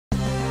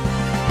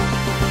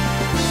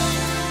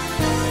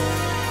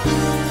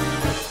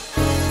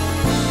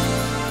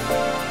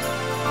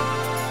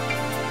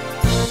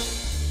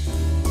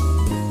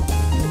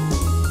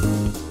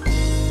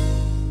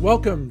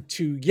Welcome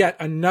to yet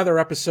another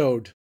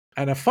episode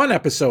and a fun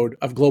episode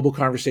of Global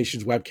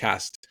Conversations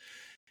webcast.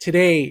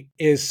 Today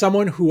is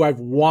someone who I've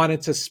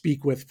wanted to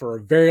speak with for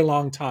a very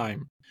long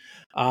time.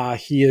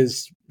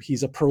 He's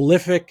a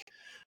prolific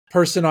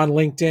person on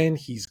LinkedIn.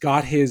 He's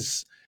got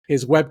his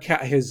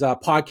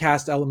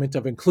podcast, Element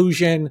of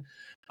Inclusion.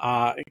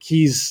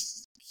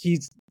 He's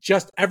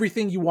just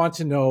everything you want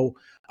to know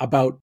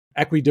about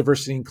equity,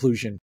 diversity,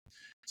 inclusion.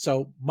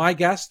 So my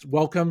guest,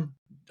 welcome,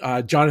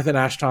 Jonathan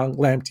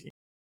Ashtong-Lamptey.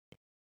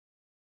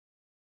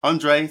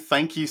 Andre,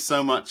 thank you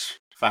so much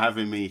for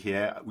having me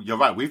here. You're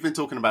right. We've been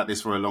talking about this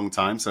for a long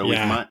time, so we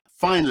might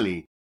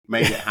finally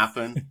made it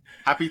happen.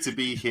 Happy to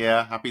be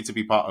here. Happy to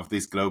be part of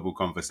these global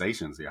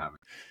conversations you're having.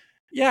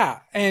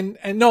 Yeah. And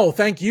no,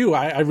 thank you.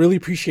 I really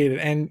appreciate it.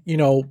 And, you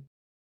know,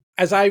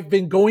 as I've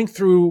been going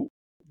through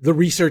the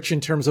research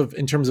in terms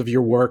of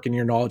your work and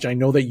your knowledge, I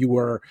know that you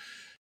were,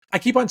 I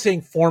keep on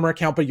saying former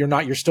accountant, but you're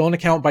not. You're still an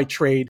accountant by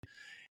trade.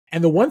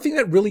 And the one thing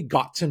that really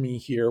got to me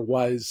here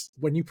was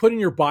when you put in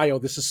your bio,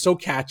 this is so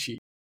catchy.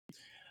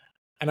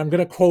 And I'm going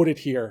to quote it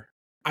here.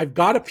 I've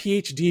got a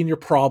PhD in your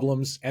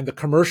problems and the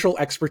commercial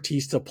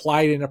expertise to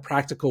apply it in a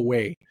practical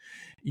way.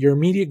 Your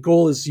immediate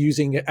goal is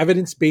using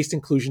evidence-based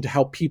inclusion to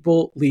help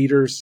people,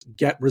 leaders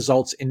get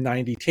results in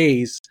 90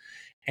 days.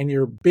 And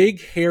your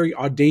big, hairy,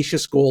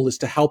 audacious goal is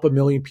to help 1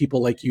 million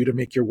people like you to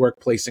make your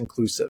workplace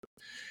inclusive.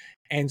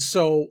 And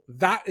so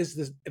that is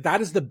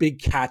the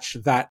big catch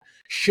that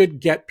should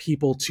get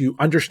people to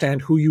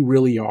understand who you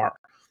really are.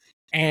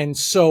 And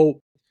so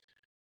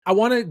I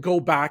want to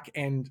go back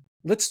and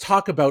let's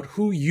talk about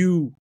who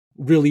you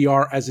really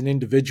are as an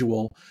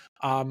individual,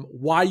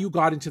 why you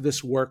got into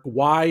this work,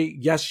 why,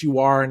 yes, you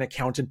are an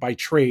accountant by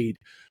trade,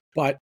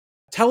 but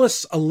tell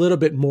us a little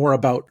bit more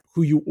about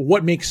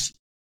what makes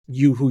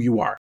you who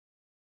you are.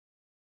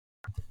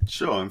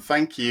 Sure. And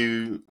thank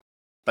you.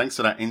 Thanks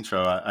for that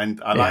intro.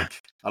 And I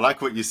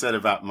like what you said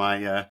about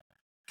my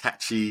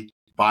catchy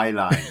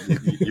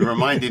byline. You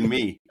reminded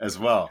me as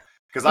well,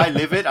 because I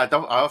live it. I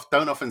don't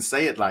often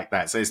say it like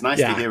that. So it's nice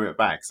to hear it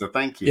back. So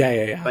thank you.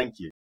 Yeah. Thank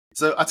you.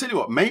 So I'll tell you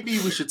what, maybe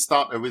we should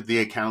start with the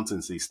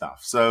accountancy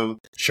stuff. So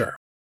sure.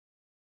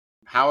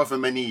 However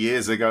many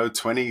years ago,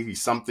 20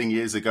 something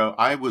years ago,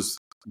 I was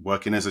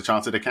working as a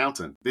chartered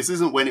accountant. This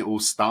isn't when it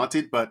all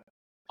started, but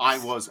I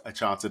was a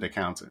chartered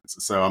accountant.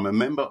 So I'm a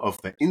member of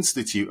the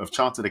Institute of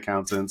Chartered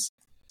Accountants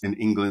in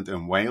England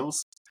and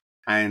Wales.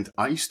 And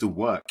I used to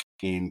work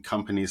in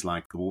companies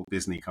like the Walt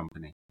Disney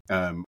Company.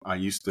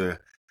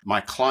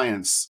 My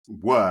clients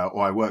were,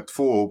 or I worked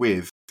for or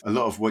with, a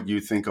lot of what you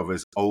think of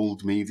as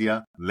old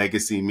media,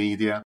 legacy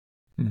media.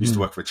 Mm-hmm. Used to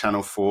work for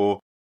Channel 4,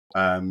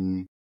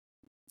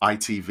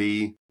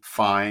 ITV,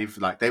 5.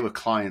 Like they were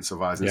clients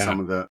of ours in some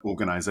of the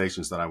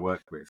organizations that I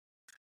worked with.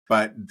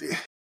 But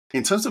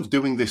in terms of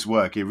doing this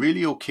work, it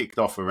really all kicked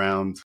off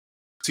around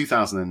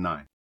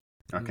 2009.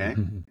 Okay.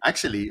 Mm-hmm.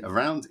 Actually,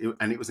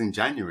 and it was in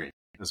January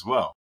as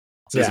well.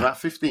 So it's about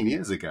 15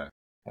 years ago.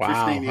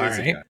 Wow. 15 years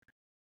ago.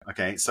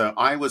 Okay. So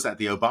I was at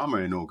the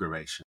Obama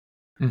inauguration,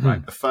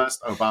 right? The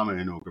first Obama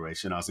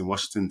inauguration. I was in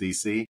Washington,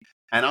 D.C.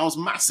 And I was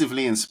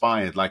massively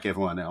inspired like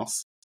everyone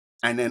else.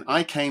 And then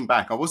I came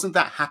back. I wasn't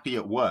that happy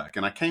at work.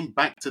 And I came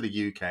back to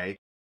the UK,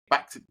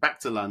 back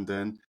to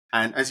London.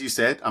 And as you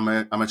said, I'm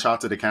a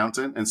chartered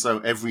accountant. And so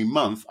every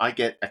month I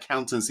get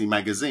Accountancy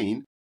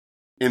Magazine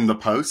in the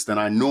post, and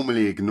I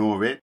normally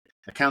ignore it.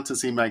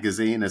 Accountancy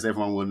Magazine, as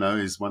everyone will know,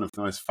 is one of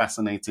the most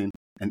fascinating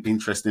and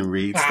interesting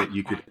reads that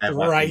you could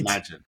ever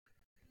imagine.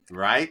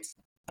 Right?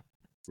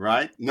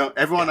 No,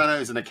 everyone I know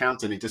is an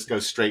accountant. It just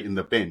goes straight in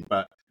the bin.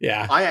 But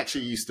I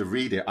actually used to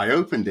read it. I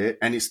opened it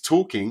and it's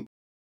talking.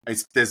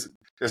 There's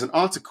an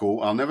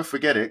article. I'll never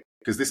forget it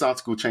because this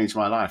article changed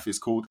my life. It's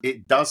called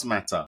 "It Does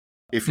Matter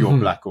If You're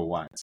Black or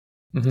White."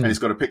 And it's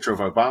got a picture of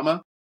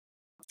Obama,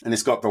 and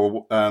it's got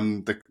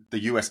the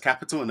US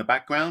Capitol in the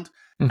background,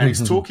 and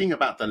it's talking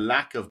about the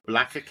lack of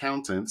black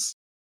accountants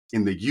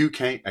in the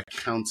UK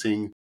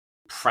accounting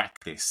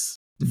practice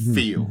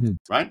field,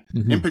 right?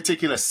 In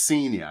particular,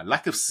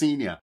 lack of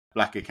senior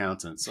black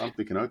accountants. So I'm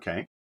thinking,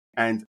 okay.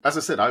 And as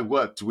I said, I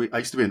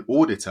used to be an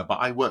auditor, but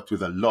I worked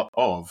with a lot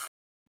of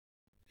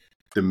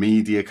the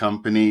media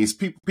companies,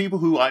 people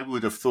who I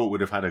would have thought would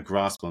have had a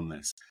grasp on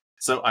this.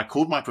 So I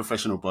called my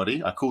professional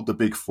body. I called the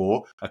Big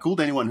Four. I called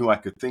anyone who I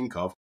could think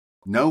of.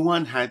 No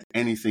one had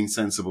anything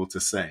sensible to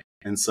say.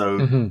 And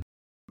so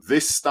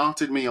this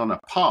started me on a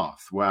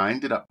path where I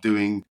ended up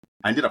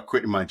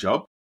quitting my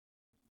job.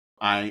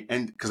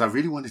 Because I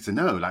really wanted to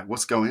know, like,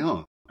 what's going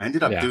on. I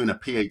ended up doing a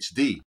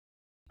PhD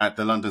at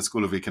the London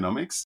School of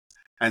Economics.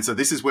 And so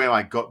this is where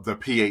I got the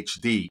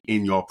PhD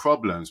in your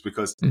problems,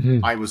 because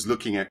I was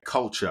looking at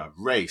culture,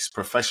 race,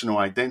 professional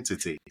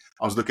identity.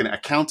 I was looking at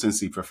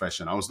accountancy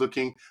profession. I was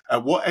looking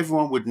at what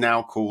everyone would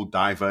now call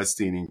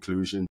diversity and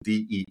inclusion,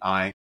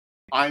 DEI.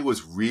 I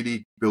was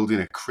really building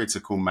a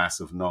critical mass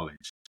of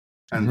knowledge.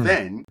 And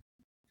then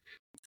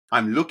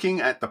I'm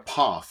looking at the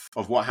path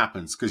of what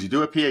happens, because you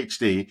do a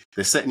PhD,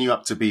 they're setting you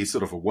up to be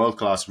sort of a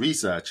world-class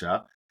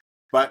researcher,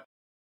 but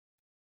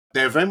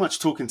they're very much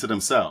talking to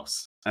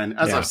themselves. And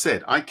as Yeah. I've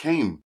said, I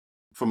came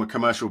from a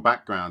commercial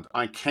background.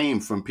 I came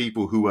from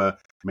people who were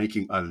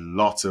making a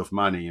lot of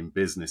money in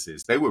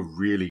businesses. They were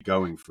really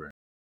going for it.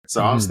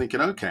 So I was Hmm.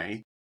 thinking,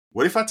 okay,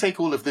 what if I take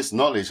all of this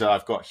knowledge that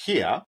I've got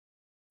here?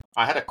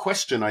 I had a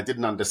question I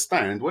didn't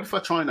understand. What if I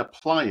try and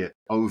apply it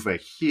over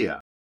here?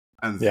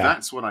 And Yeah.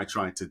 that's what I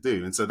tried to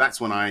do. And so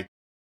that's when I,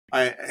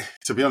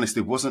 to be honest,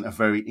 it wasn't a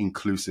very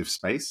inclusive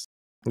space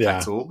Yeah.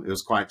 at all. It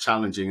was quite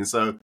challenging. And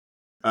so,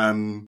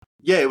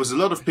 yeah, it was a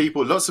lot of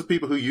people, lots of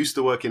people who used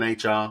to work in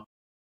HR,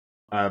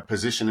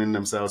 positioning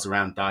themselves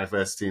around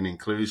diversity and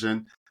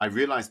inclusion. I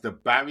realized the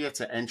barrier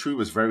to entry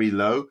was very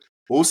low.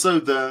 Also,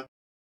 the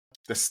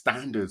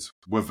standards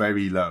were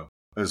very low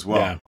as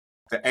well.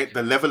 Yeah.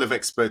 The level of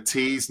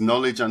expertise,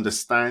 knowledge,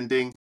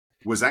 understanding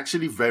was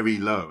actually very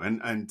low.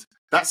 And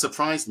that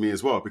surprised me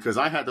as well, because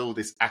I had all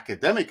this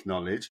academic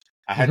knowledge,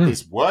 I had Hmm.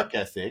 this work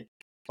ethic,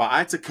 but I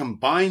had to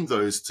combine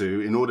those two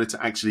in order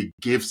to actually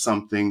give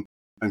something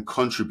and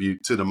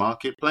contribute to the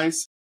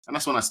marketplace. And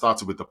that's when I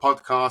started with the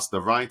podcast,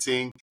 the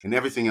writing, and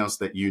everything else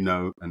that you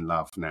know and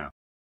love now.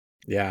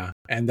 Yeah.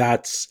 And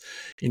that's,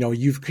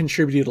 you've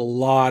contributed a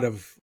lot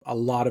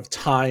of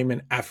time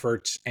and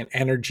effort and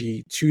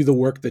energy to the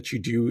work that you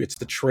do. It's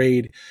the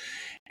trade.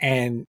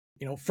 And,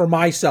 for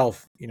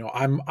myself,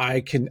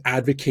 I can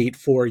advocate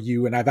for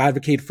you, and I've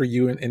advocated for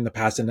you in the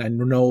past. And I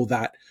know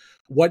that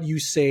what you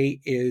say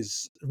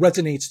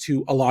resonates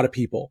to a lot of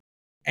people.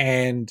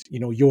 And,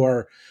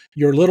 your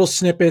little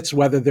snippets,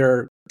 whether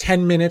they're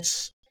 10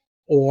 minutes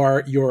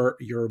or your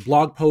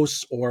blog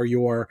posts or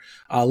your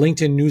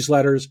LinkedIn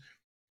newsletters,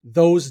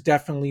 those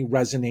definitely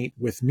resonate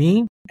with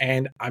me,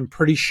 and I'm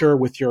pretty sure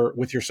with your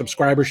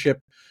subscribership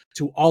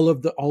to all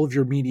of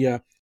your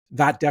media,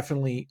 that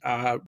definitely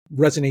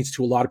resonates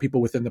to a lot of people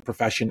within the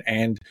profession.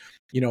 And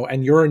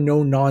and you're a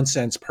no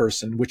nonsense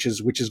person, which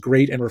is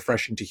great and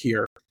refreshing to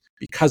hear,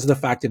 because of the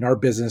fact in our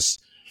business,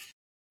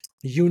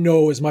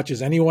 as much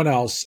as anyone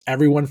else,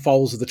 everyone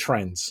follows the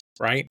trends,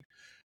 right?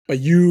 But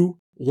you,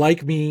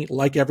 like me,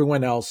 like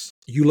everyone else,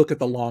 you look at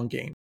the long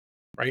game,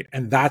 right?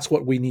 And that's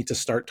what we need to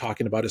start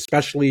talking about,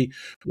 especially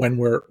when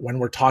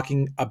we're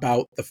talking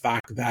about the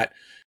fact that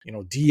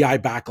DEI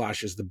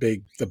backlash is the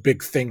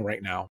big thing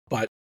right now.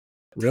 But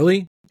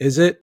really, is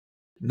it?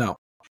 No,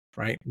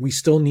 right? We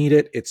still need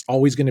it. It's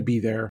always going to be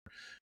there.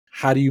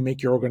 How do you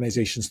make your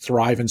organizations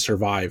thrive and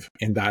survive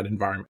in that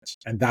environment?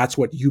 And that's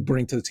what you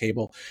bring to the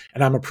table,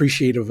 and I'm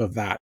appreciative of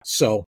that.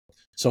 So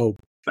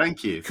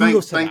Thank you.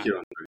 kudos to Thank that. you,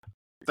 Andrew.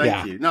 Thank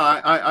Yeah. you. No,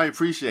 I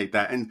appreciate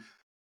that. And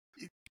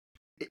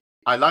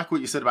I like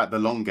what you said about the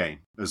long game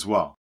as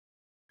well,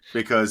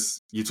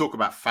 because you talk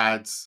about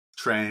fads,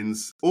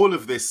 trends, all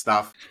of this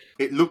stuff.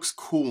 It looks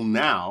cool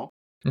now,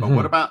 but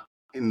what Hmm. about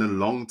in the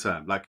long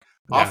term? Like,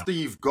 Yeah. after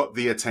you've got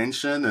the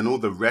attention and all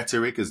the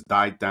rhetoric has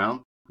died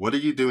down, what are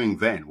you doing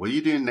then? What are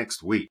you doing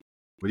next week?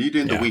 What are you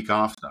doing the Yeah. week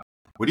after?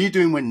 What are you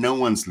doing when no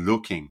one's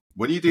looking?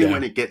 What are you doing Yeah.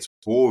 when it gets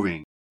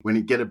boring? When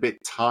you get a bit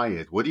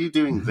tired? What are you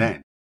doing Hmm.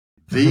 then?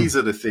 Hmm. These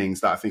are the things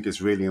that I think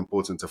is really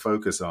important to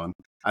focus on,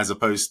 as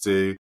opposed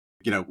to,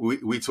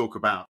 we talk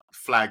about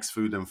flags,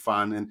 food, and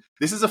fun. And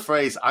this is a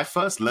phrase I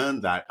first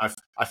learned that.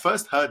 I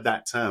first heard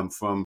that term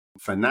from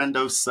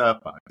Fernando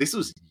Serpa. This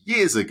was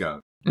years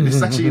ago. And this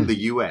is actually in Hmm. the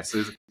US,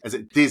 as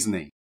at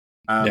Disney.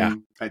 Yeah.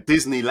 At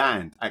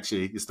Disneyland,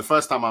 actually. It's the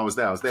first time I was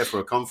there. I was there for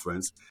a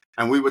conference.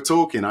 And we were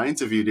talking. I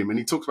interviewed him, and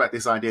he talked about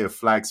this idea of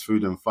flags,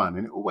 food, and fun.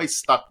 And it always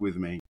stuck with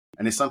me.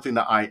 And it's something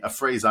a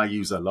phrase I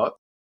use a lot.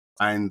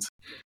 And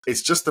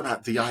it's just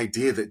about the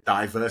idea that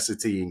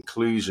diversity,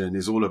 inclusion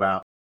is all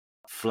about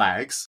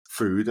flags,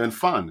 food, and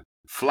fun. Yeah.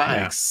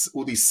 Flags,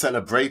 all these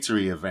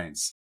celebratory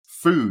events,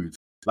 food,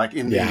 like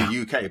in the Yeah.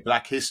 UK,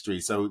 Black History.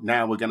 So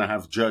now we're going to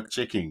have jerk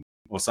chicken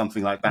or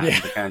something like that Yeah.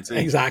 in the canteen.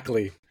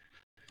 Exactly.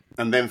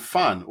 And then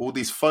fun, all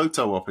these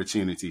photo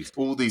opportunities,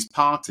 all these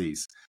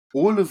parties,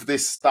 all of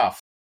this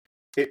stuff.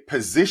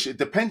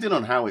 Depending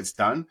on how it's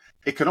done,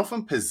 it can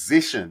often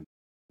position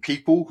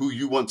people who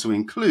you want to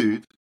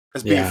include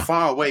as being Yeah.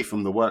 far away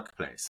from the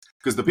workplace.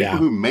 Because the people Yeah.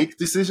 who make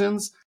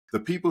decisions, the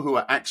people who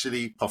are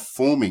actually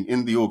performing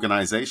in the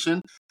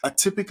organization, are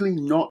typically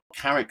not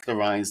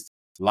characterized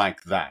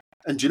like that.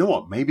 And you know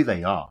what? Maybe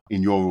they are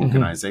in your Hmm.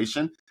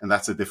 organization, and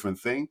that's a different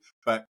thing.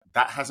 But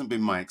that hasn't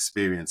been my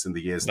experience in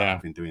the years that Yeah.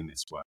 I've been doing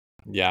this work.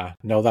 Yeah.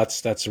 No,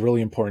 that's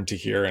really important to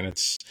hear. And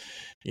it's,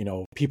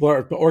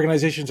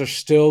 organizations are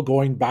still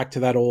going back to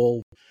that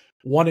old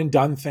one and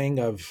done thing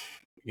of,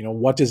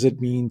 what does it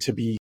mean to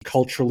be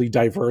culturally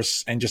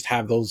diverse and just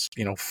have those,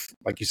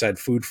 like you said,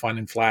 food, fun,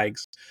 and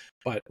flags.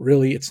 But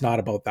really, it's not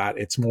about that.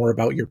 It's more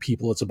about your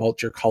people. It's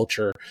about your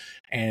culture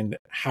and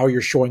how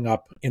you're showing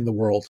up in the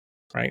world.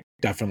 Right.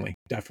 Definitely.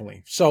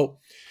 Definitely. So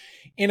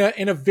in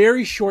a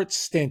very short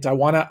stint, I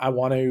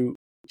want to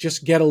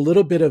just get a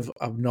little bit of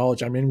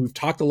knowledge. I mean, we've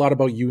talked a lot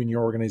about you and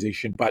your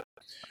organization, but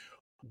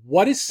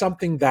what is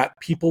something that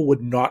people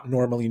would not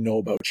normally know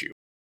about you?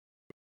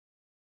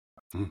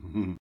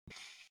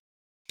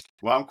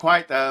 Well, I'm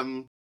quite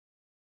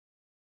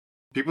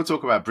people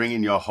talk about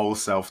bringing your whole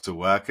self to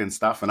work and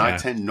stuff, and I Yeah.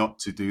 tend not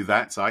to do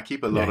that. So I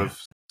keep a lot Yeah. of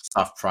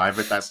stuff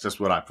private. That's just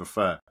what I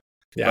prefer.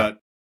 Yeah. But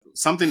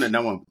something that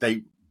no one,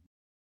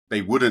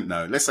 they wouldn't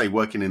know, let's say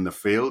working in the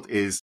field,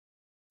 is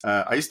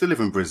I used to live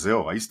in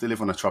Brazil. I used to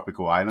live on a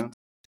tropical island.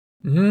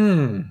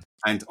 Mm.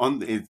 And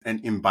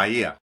in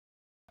Bahia.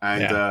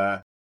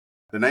 And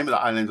the name of the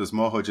island was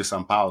Morro de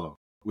São Paulo,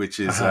 which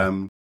is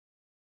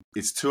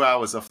it's 2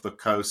 hours off the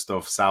coast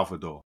of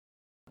Salvador.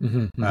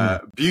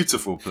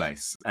 Beautiful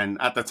place. And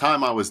at the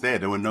time I was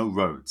there were no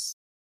roads.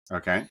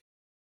 Okay.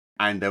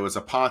 And there was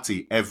a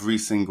party every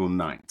single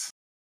night.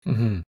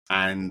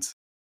 And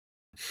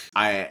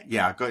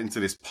I got into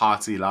this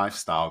party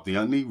lifestyle. The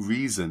only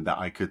reason that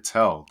I could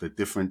tell the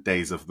different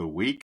days of the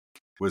week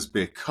was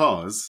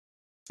because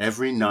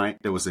every night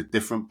there was a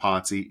different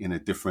party in a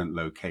different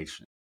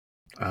location.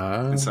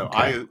 And so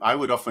I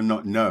would often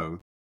not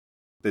know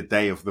the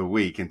day of the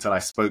week until I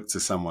spoke to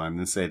someone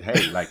and said,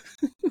 hey, like,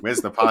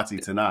 where's the party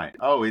tonight?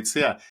 Oh, it's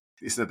here.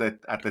 It's at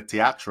the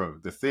teatro,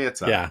 the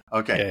theater. Yeah.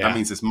 Okay. That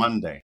means it's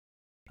Monday,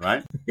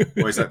 right?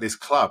 Or it's at this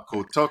club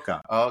called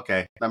Toca. Oh,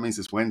 okay. That means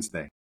it's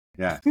Wednesday.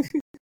 Yeah.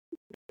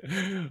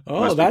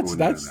 Oh, that's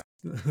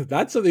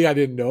something I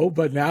didn't know,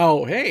 but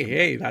now,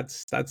 hey,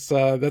 that's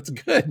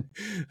good.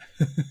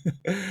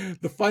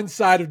 The fun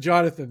side of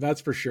Jonathan,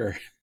 that's for sure.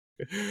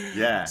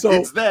 Yeah, so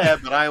it's there,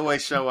 but I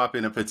always show up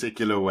in a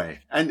particular way,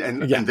 and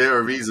there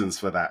are reasons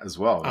for that as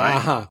well,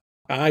 right?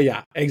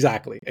 Yeah,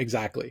 exactly.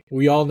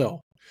 We all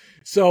know.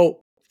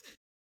 So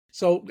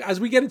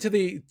as we get into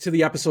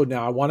the episode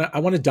now, I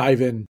want to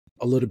dive in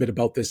a little bit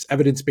about this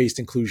evidence-based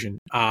inclusion.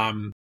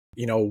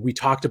 We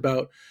talk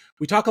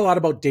a lot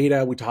about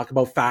data, we talk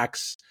about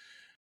facts,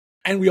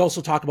 and we also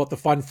talk about the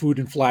fun food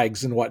and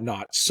flags and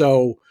whatnot.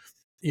 So,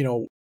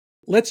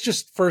 let's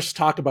just first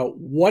talk about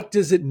what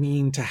does it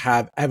mean to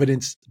have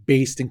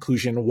evidence-based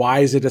inclusion? Why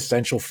is it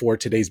essential for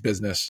today's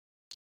business?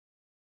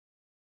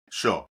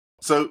 Sure.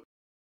 So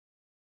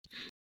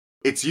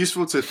it's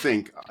useful to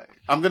think.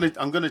 I'm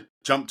gonna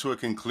jump to a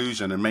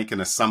conclusion and make an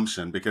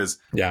assumption, because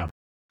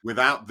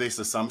without this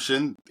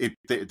assumption,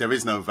 there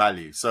is no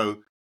value. So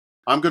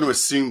I'm going to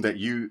assume that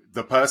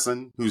the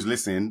person who's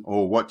listening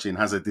or watching,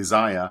 has a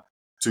desire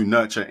to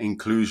nurture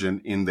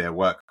inclusion in their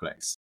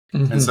workplace.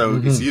 And so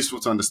it's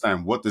useful to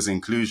understand, what does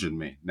inclusion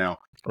mean? Now,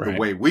 the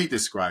way we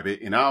describe it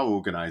in our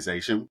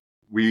organization,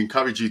 we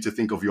encourage you to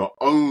think of your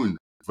own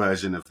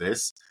version of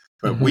this,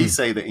 but we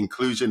say that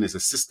inclusion is a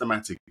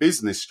systematic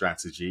business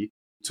strategy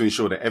to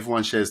ensure that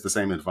everyone shares the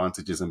same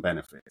advantages and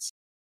benefits.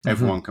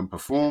 Everyone can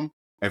perform,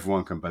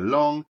 everyone can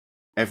belong,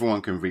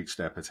 everyone can reach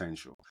their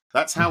potential.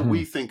 That's how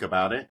we think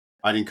about it.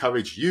 I'd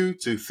encourage you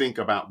to think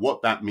about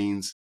what that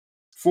means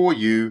for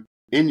you,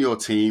 in your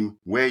team,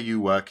 where you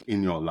work,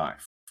 in your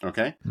life.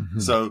 Okay.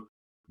 So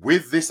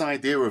with this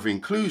idea of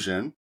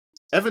inclusion,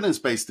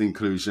 evidence-based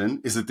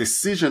inclusion is a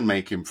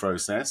decision-making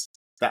process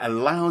that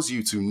allows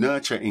you to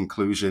nurture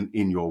inclusion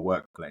in your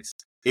workplace.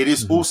 It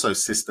is also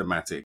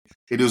systematic.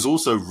 It is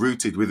also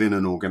rooted within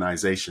an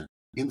organization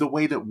in the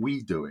way that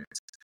we do it.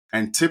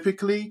 And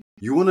typically,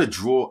 you want to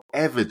draw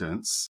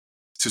evidence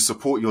to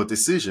support your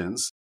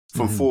decisions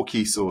from 4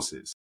 key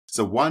sources.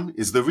 So one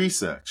is the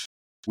research.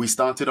 We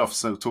started off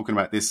talking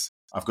about this.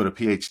 I've got a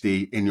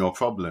PhD in your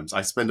problems.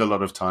 I spend a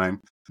lot of time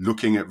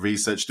looking at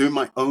research, doing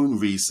my own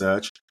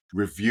research,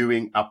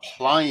 reviewing,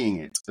 applying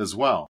it as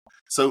well.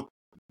 So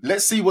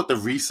let's see what the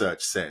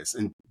research says.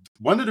 And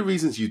one of the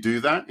reasons you do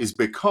that is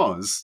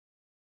because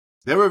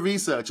there are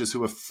researchers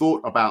who have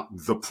thought about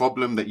the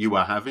problem that you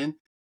are having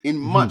in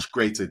much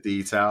greater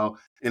detail,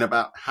 in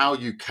about how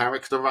you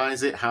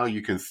characterize it, how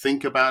you can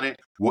think about it,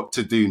 what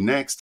to do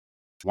next.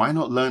 Why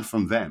not learn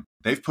from them?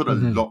 They've put a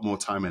lot more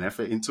time and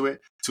effort into it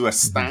to a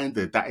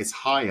standard that is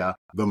higher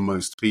than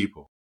most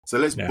people. So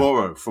let's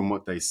borrow from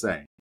what they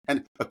say.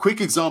 And a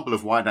quick example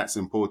of why that's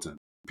important.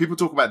 People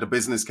talk about the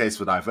business case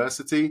for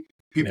diversity.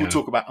 People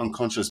talk about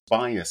unconscious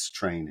bias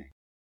training.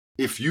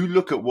 If you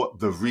look at what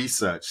the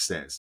research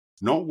says,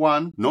 not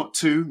 1, not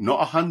 2, not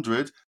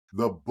 100,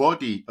 the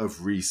body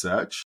of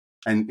research,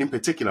 and in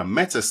particular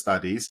meta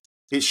studies,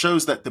 it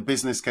shows that the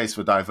business case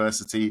for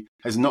diversity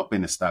has not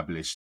been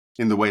established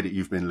in the way that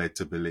you've been led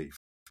to believe.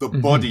 The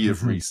body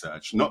of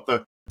research, not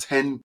the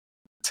 10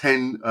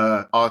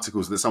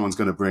 articles that someone's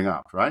going to bring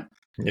up, right?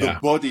 The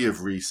body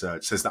of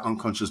research says that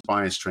unconscious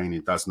bias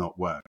training does not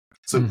work.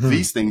 So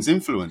these things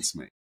influence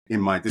me in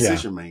my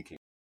decision making.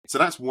 So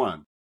that's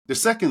one. The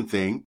second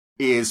thing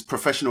is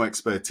professional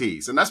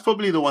expertise. And that's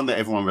probably the one that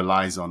everyone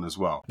relies on as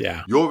well.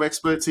 Yeah. Your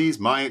expertise,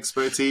 my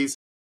expertise.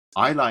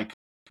 I like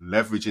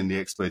leveraging the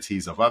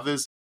expertise of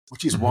others,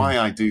 which is why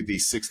I do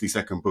these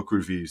 60-second book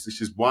reviews.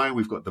 This is why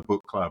we've got the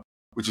book club,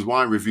 which is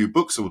why I review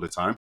books all the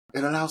time.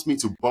 It allows me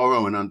to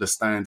borrow and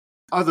understand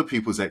other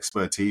people's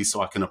expertise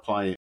so I can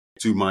apply it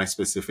to my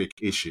specific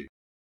issue.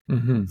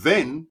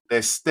 Then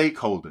there's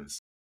stakeholders.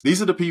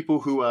 These are the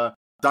people who are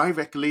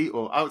directly,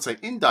 or I would say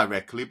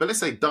indirectly, but let's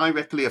say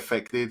directly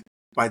affected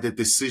by the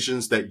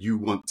decisions that you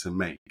want to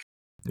make.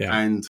 Yeah.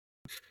 And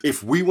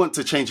if we want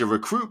to change a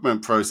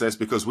recruitment process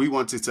because we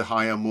wanted to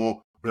hire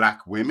more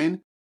Black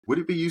women, would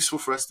it be useful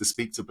for us to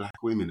speak to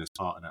Black women as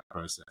part of that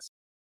process?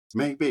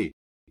 Maybe.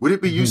 Would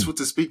it be useful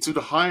to speak to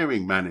the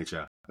hiring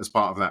manager as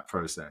part of that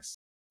process?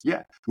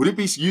 Yeah. Would it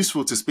be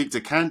useful to speak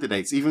to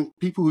candidates, even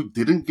people who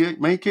didn't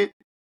make it,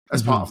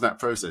 as part of that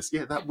process?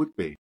 Yeah, that would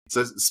be.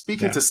 So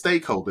speaking to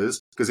stakeholders,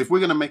 because if we're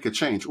going to make a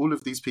change, all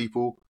of these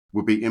people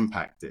will be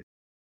impacted.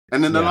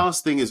 And then the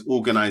last thing is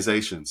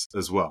organizations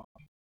as well.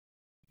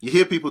 You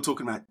hear people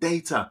talking about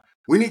data.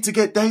 We need to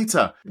get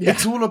data. Yeah.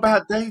 It's all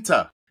about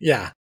data.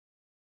 Yeah.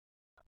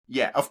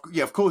 Yeah,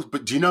 of course.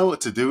 But do you know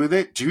what to do with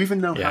it? Do you even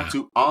know how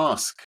to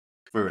ask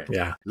for it?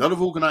 Yeah. A lot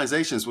of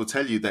organizations will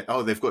tell you that,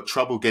 they've got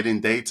trouble getting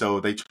data,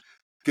 or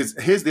because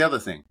here's the other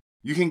thing.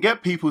 You can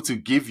get people to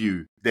give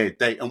you their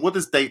data. And what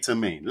does data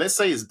mean? Let's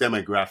say it's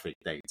demographic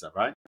data,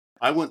 right?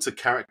 I want to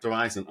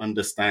characterize and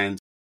understand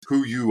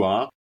who you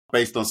are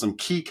based on some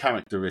key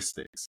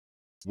characteristics.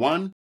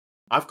 One,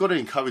 I've got to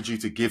encourage you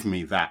to give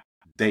me that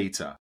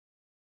data.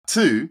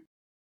 Two,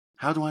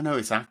 how do I know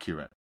it's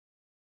accurate?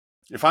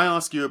 If I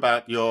ask you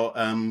about your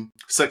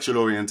sexual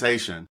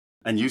orientation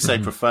and you say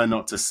prefer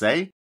not to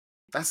say,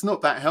 that's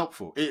not that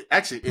helpful.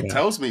 It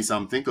tells me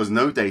something, because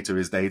no data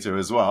is data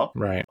as well.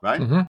 Right.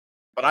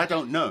 But I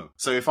don't know.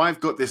 So if I've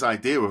got this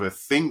idea of a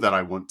thing that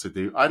I want to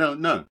do, I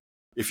don't know.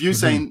 If you're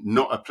saying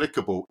not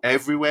applicable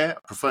everywhere,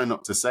 prefer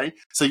not to say.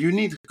 So you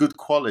need good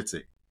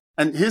quality.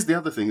 And here's the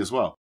other thing as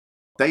well.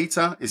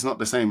 Data is not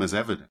the same as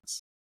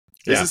evidence.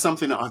 This is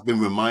something that I've been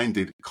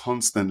reminded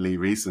constantly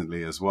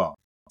recently as well.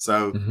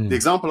 So the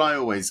example I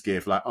always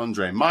give, like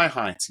Andre, my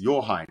height,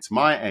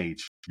 my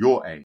age,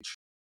 your age.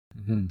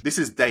 This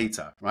is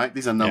data, right?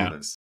 These are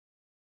numbers.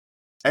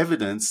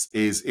 Evidence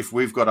is if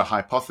we've got a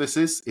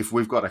hypothesis, if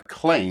we've got a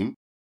claim,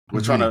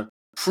 we're trying to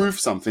prove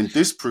something,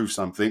 disprove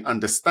something,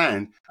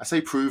 understand. I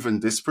say prove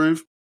and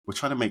disprove. We're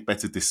trying to make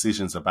better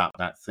decisions about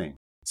that thing.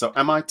 So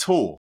am I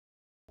tall?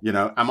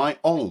 Am I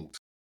old?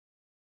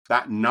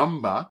 That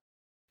number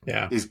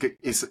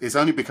is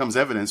only becomes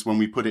evidence when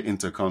we put it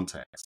into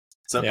context.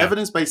 So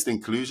evidence-based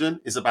inclusion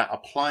is about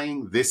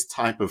applying this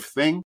type of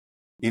thing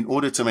in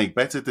order to make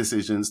better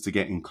decisions to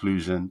get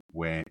inclusion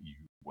where you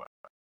work.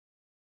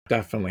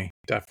 Definitely.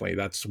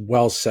 That's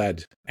well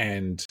said.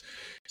 And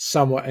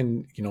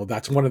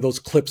that's one of those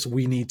clips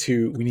we need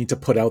to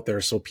put out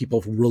there so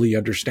people really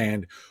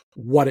understand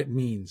what it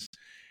means.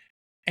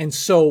 And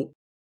so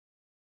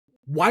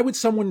why would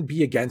someone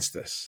be against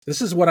this?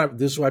 This is what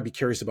I'd be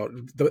curious about.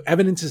 The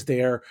evidence is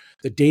there,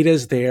 the data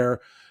is there.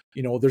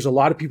 There's a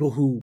lot of people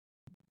who,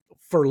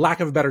 for lack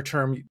of a better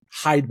term,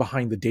 hide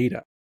behind the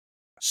data.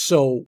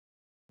 So,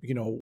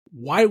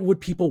 why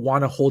would people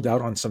want to hold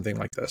out on something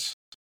like this?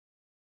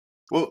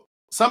 Well,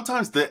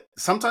 sometimes the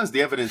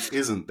evidence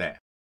isn't there.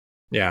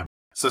 Yeah.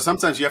 So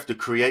sometimes you have to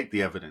create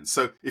the evidence.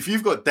 So if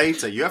you've got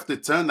data, you have to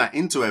turn that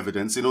into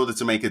evidence in order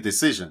to make a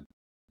decision.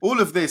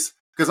 All of this,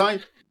 because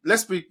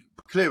let's be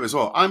clear as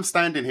well. I'm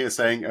standing here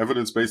saying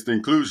evidence-based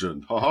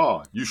inclusion.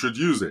 You should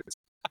use it.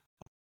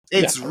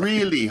 It's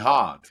really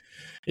hard.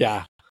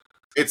 Yeah.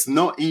 It's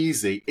not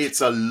easy.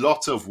 It's a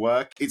lot of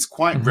work. It's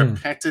quite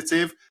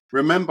repetitive.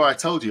 Remember, I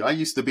told you, I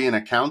used to be an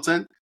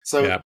accountant.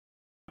 So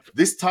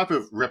this type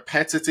of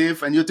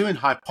repetitive, and you're doing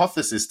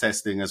hypothesis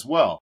testing as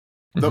well.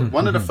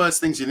 One of the first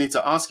things you need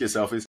to ask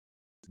yourself is,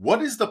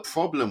 what is the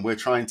problem we're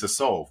trying to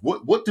solve?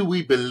 What do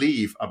we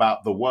believe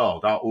about the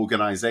world, our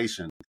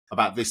organization,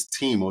 about this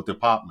team or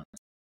department?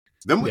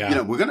 Then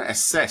we're going to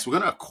assess, we're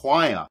going to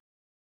acquire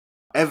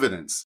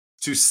evidence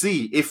to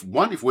see if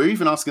we're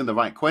even asking the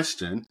right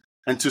question,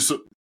 and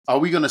are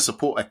we going to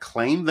support a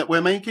claim that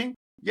we're making?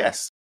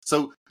 Yes.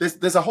 So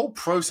there's a whole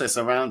process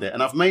around it,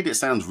 and I've made it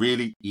sound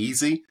really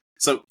easy.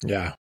 So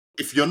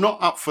if you're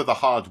not up for the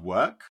hard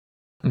work,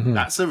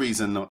 that's a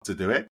reason not to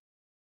do it.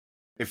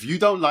 If you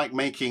don't like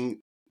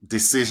making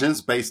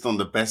decisions based on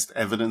the best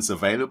evidence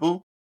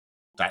available,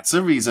 that's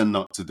a reason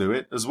not to do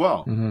it as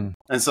well.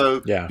 And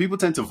so people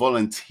tend to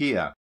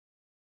volunteer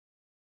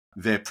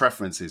their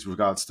preferences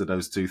regards to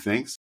those two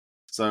things.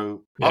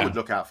 So I would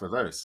look out for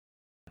those.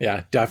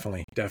 Yeah,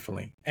 definitely.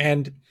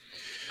 And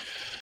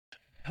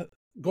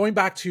going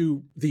back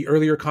to the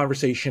earlier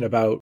conversation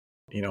about,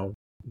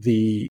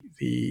 the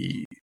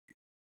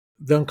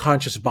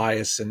unconscious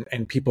bias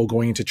and people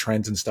going into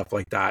trends and stuff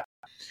like that.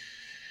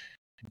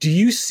 Do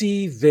you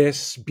see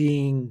this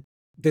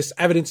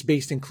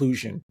evidence-based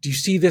inclusion? Do you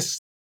see this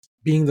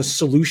being the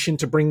solution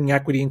to bringing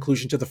equity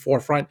inclusion to the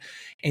forefront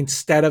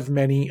instead of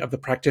many of the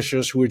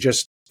practitioners who are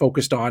just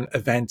focused on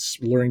events,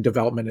 learning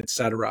development, et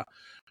cetera?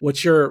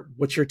 What's your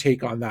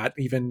take on that?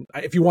 Even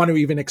if you want to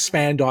even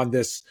expand on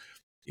this,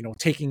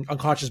 taking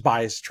unconscious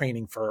bias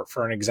training for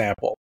an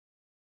example.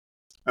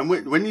 And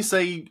when you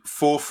say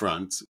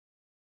forefront,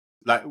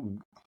 let's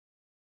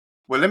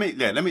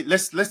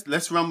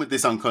run with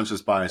this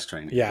unconscious bias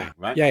training thing,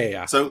 right?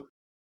 Yeah. So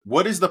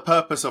what is the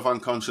purpose of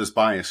unconscious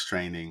bias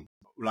training?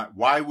 Like,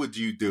 why would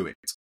you do it?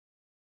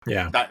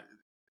 Yeah.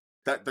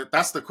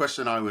 That's the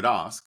question I would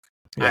ask.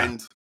 Yeah.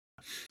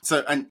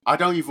 And I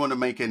don't even want to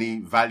make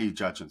any value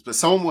judgments, but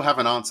someone will have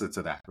an answer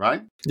to that,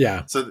 right?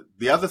 Yeah. So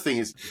the other thing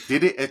is,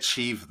 did it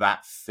achieve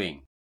that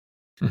thing?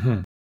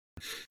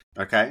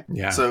 Okay.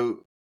 Yeah.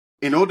 So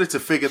in order to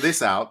figure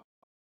this out,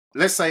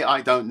 let's say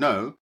I don't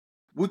know,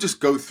 we'll just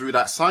go through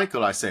that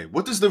cycle. I say,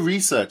 what does the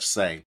research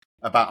say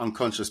about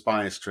unconscious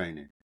bias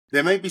training?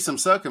 There may be some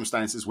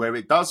circumstances where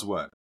it does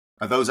work.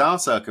 Are those our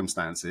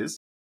circumstances?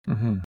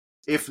 Mm-hmm.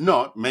 If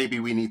not, maybe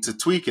we need to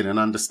tweak it and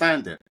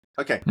understand it.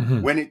 Okay,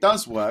 Mm-hmm. when it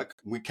does work,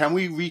 can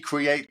we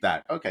recreate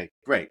that? Okay,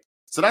 great.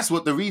 So that's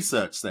what the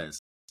research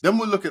says. Then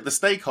we'll look at the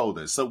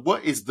stakeholders. So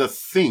what is the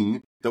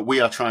thing that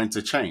we are trying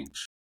to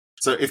change?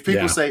 So if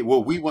people say,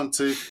 well,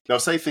 they'll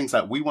say things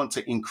like, we want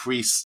to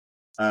increase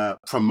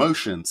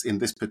promotions in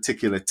this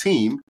particular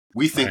team.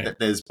 We think that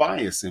there's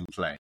bias in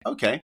play.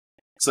 Okay.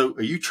 So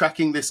are you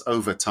tracking this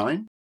over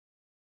time?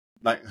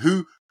 Like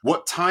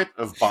what type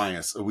of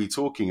bias are we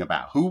talking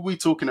about? Who are we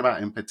talking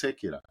about in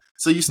particular?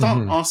 So you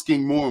start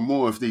asking more and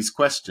more of these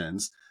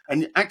questions.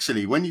 And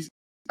actually,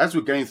 as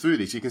we're going through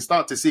this, you can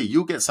start to see,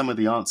 you'll get some of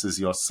the answers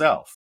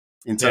yourself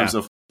in terms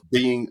of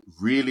being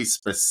really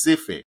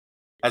specific,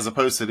 as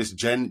opposed to this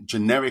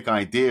generic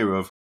idea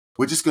of,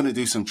 we're just going to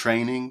do some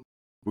training.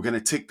 We're going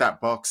to tick that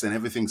box and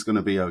everything's going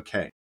to be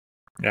okay.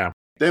 Yeah.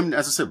 Then,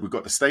 as I said, we've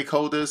got the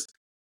stakeholders.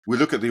 We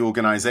look at the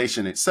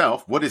organization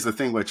itself. What is the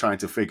thing we're trying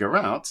to figure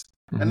out?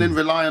 And then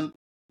rely on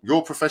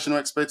your professional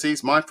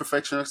expertise, my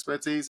professional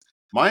expertise.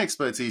 My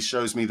expertise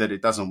shows me that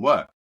it doesn't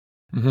work.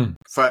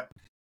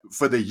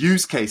 For the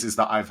use cases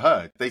that I've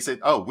heard, they said,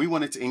 oh, we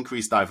wanted to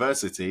increase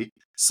diversity,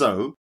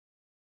 so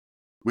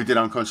we did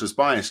unconscious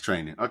bias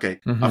training. Okay,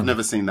 I've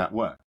never seen that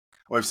work.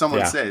 Or if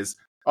someone says,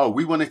 oh,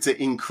 we wanted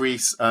to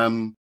increase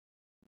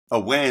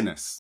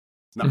awareness.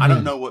 Now, I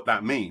don't know what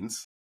that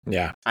means.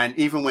 Yeah. And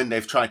even when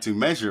they've tried to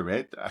measure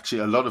it,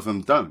 actually, a lot of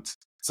them don't.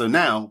 So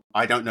now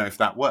I don't know if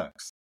that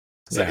works.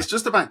 So it's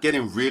just about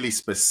getting really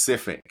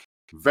specific,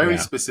 very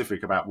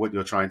specific about what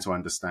you're trying to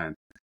understand.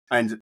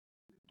 And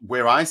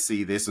where I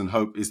see this and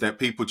hope is that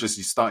people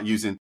just start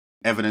using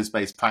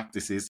evidence-based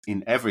practices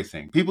in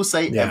everything. People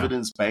say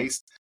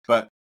evidence-based,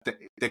 but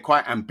they're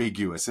quite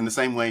ambiguous. In the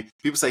same way,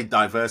 people say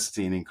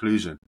diversity and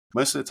inclusion.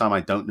 Most of the time,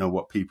 I don't know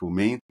what people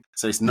mean.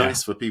 So it's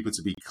nice for people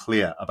to be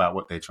clear about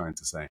what they're trying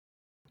to say.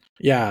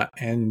 Yeah.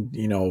 And,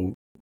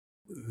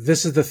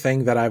 this is the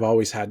thing that I've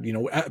always had,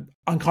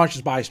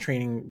 unconscious bias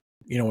training,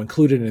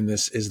 included in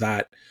this is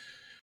that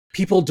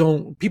people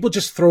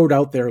just throw it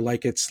out there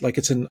like it's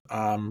an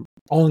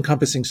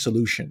all-encompassing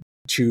solution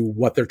to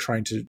what they're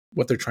trying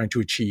to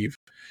achieve.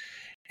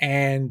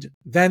 And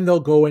then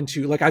they'll go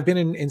into, like, I've been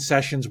in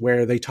sessions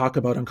where they talk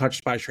about unconscious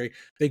bias training.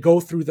 They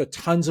go through the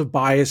tons of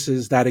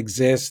biases that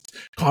exist,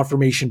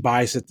 confirmation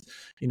bias,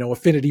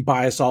 affinity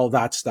bias, all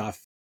that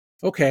stuff.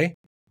 Okay.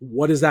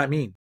 What does that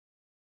mean?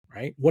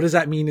 Right? What does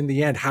that mean in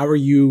the end? Are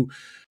you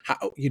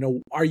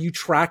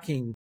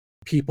tracking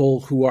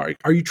people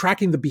are you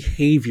tracking the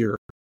behavior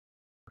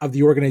of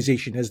the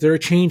organization? Is there a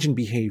change in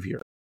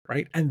behavior?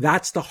 Right? And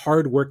that's the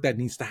hard work that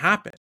needs to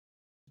happen.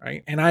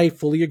 Right? And I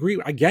fully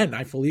agree. Again,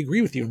 I fully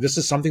agree with you. This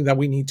is something that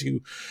we need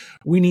to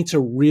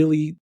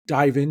really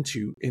dive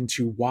into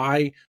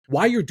why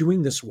you're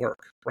doing this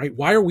work, right?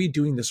 Why are we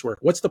doing this work?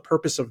 What's the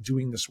purpose of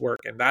doing this work?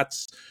 And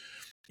that's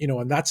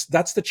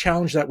the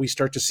challenge that we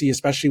start to see,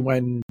 especially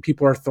when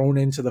people are thrown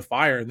into the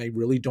fire and they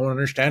really don't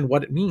understand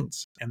what it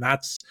means. And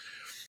that's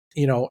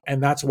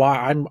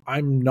why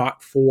I'm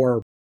not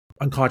for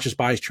unconscious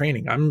bias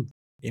training.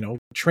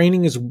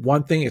 Training is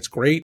one thing. It's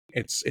great.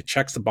 It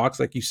checks the box,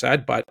 like you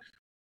said, but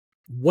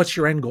what's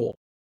your end goal?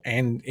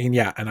 And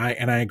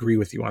I agree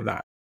with you on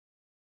that.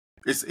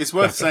 It's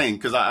worth saying,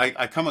 because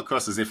I come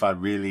across as if I'm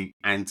really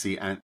anti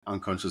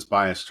unconscious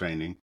bias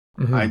training.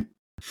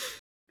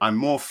 I'm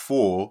more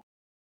for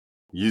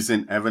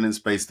using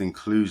evidence-based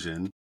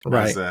inclusion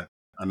as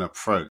an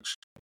approach.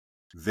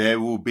 There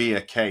will be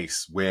a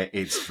case where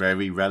it's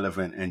very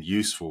relevant and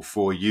useful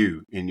for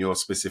you in your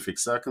specific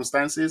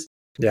circumstances.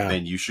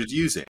 Then you should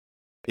use it.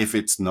 If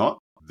it's not,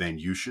 then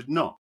you should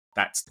not.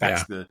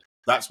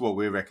 That's what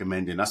we're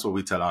recommending. That's what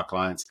we tell our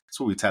clients. That's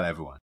what we tell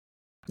everyone.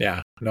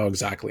 Yeah, no,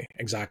 exactly.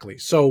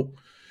 So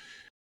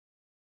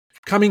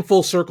coming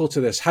full circle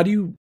to this, how do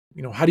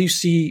you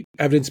see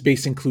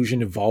evidence-based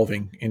inclusion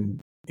evolving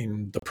in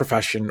the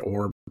profession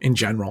or in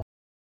general?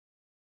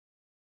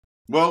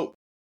 Well,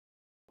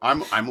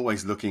 I'm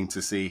always looking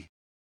to see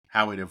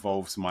how it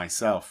evolves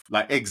myself.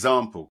 Like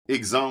example,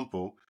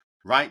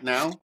 right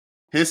now,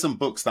 here's some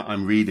books that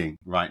I'm reading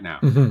right now.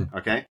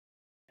 Okay.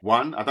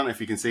 One, I don't know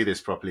if you can see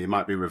this properly. It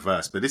might be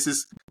reversed, but this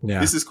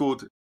is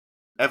called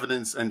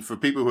evidence. And for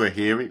people who are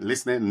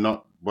listening and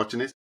not watching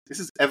this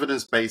is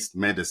evidence-based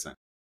medicine.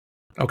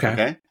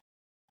 Okay.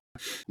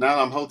 Now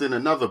I'm holding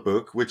another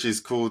book, which is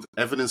called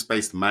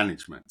evidence-based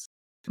management.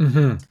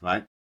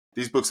 Right.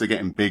 These books are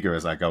getting bigger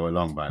as I go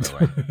along, by the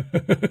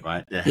way.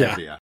 Right. They're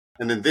heavier.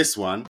 And then this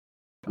one,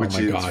 which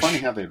is funny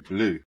how they're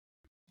blue.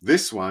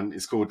 This one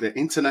is called the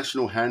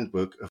International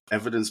Handbook of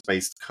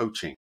Evidence-Based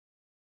Coaching.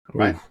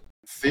 Right.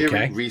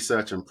 Theory,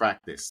 research, and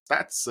practice.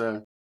 That's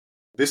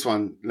this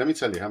one. Let me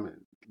tell you how many.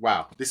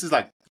 Wow. This is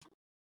like,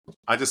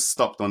 I just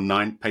stopped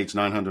on page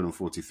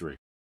 943.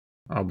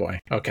 Oh boy.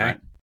 Okay. Right?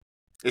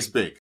 It's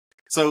big.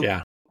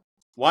 So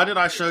why did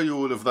I show you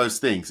all of those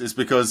things? It's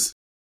because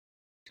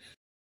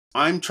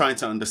I'm trying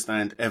to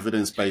understand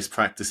evidence-based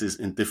practices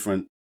in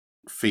different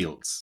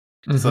fields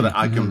so that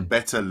I can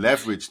better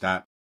leverage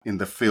that in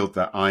the field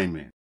that I'm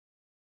in.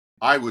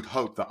 I would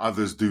hope that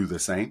others do the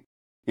same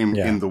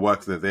in the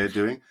work that they're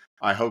doing.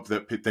 I hope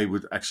that they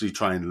would actually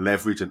try and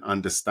leverage and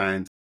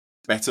understand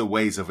better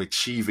ways of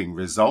achieving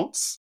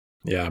results.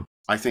 Yeah.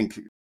 I think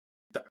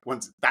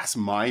that's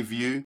my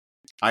view.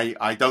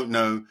 I don't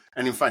know.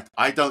 And in fact,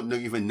 I don't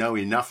even know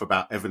enough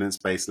about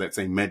evidence-based, let's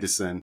say,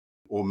 medicine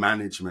or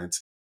management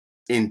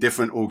in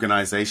different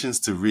organizations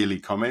to really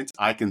comment.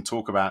 I can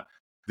talk about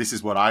this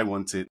is what I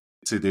wanted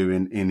to do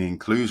in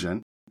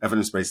inclusion,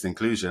 evidence-based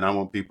inclusion. I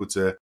want people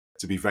to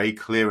be very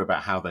clear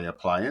about how they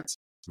apply it,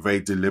 very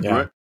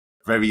deliberate,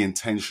 very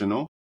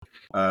intentional,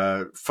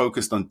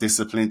 focused on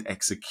disciplined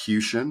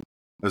execution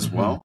as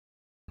well.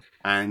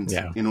 And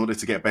in order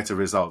to get better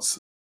results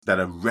that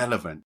are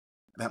relevant,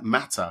 that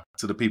matter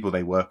to the people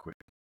they work with.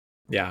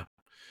 Yeah,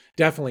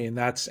 definitely. And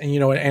that's, and, you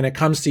know, and it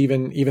comes to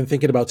even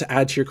thinking about, to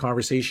add to your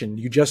conversation,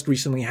 you just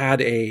recently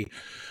had a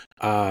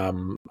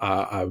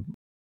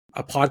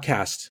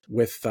podcast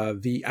with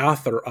the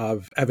author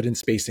of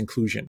Evidence-Based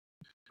Inclusion,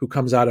 who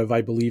comes out of,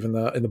 I believe, in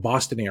the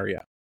Boston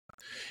area.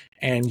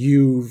 And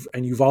you've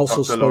also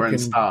Dr. spoken. Lauren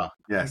Starr,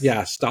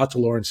 Yes, Dr.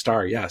 Lauren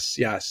Starr.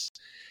 Yes.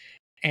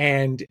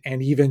 And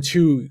even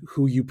too,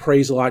 who you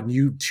praise a lot, and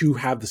you two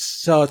have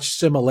such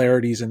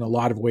similarities in a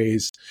lot of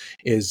ways,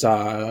 is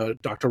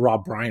Dr.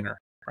 Rob Briner,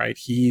 right?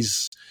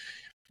 He's,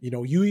 you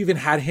know, you even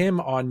had him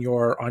on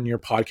your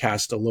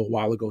podcast a little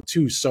while ago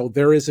too. So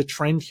there is a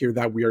trend here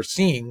that we are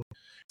seeing,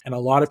 and a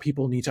lot of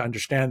people need to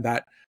understand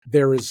that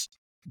there is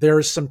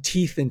some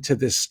teeth into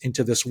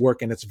this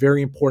work, and it's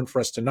very important for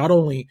us to not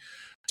only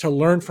to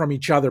learn from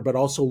each other, but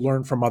also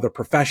learn from other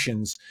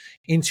professions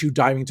into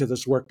diving into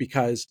this work,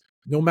 because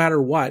no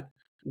matter what,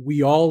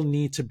 we all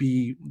need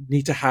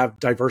to have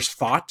diverse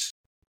thought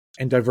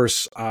and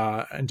diverse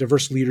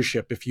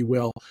leadership, if you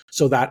will,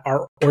 so that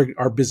our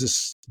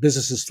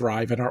businesses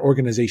thrive and our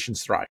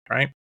organizations thrive,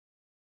 right?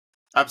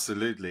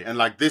 Absolutely. And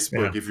like this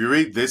book, if you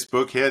read this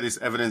book here, this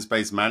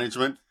evidence-based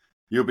management,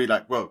 you'll be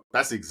like, well,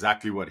 that's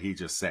exactly what he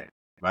just said,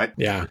 right?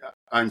 Yeah.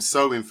 I'm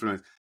so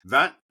influenced.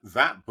 That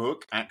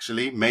book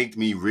actually made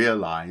me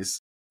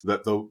realize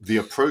that the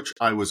approach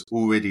I was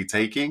already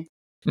taking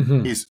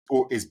is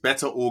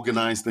better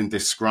organized and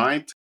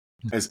described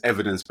as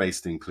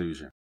evidence-based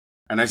inclusion.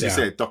 And as you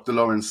said, Dr.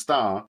 Lauren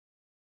Starr,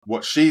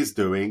 what she's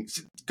doing,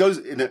 she goes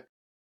in a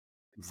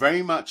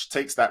very much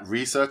takes that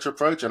research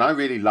approach. And I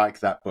really like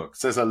that book.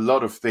 There's a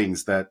lot of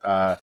things that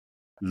a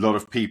lot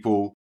of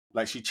people,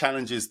 like, she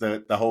challenges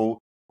the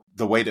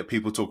way that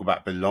people talk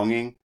about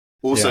belonging.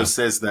 Also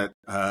says that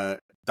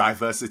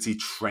diversity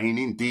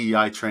training,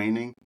 DEI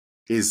training,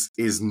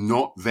 is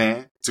not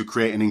there to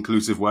create an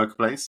inclusive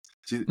workplace.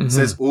 She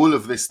says all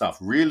of this stuff,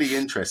 really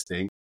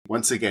interesting.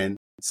 Once again,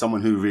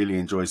 someone who really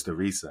enjoys the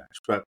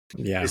research. But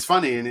it's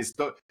funny, and it's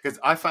because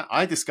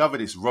I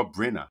discovered it's Rob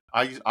Briner.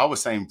 I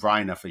was saying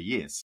Briner for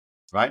years,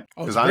 right?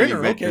 Oh, it's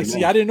Briner. Okay,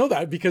 see, I didn't know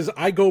that, because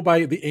I go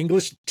by the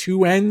English,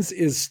 2 N's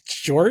is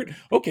short.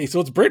 Okay,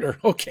 so it's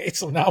Briner. Okay,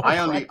 so now I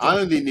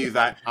only knew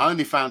that. I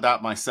only found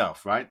out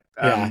myself, right?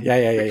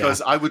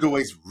 Because I would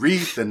always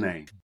read the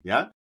name.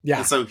 Yeah.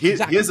 And so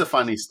here's a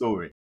funny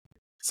story.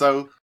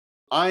 So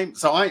I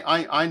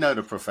know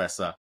the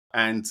professor,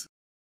 and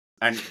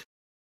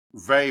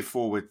very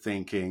forward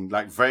thinking,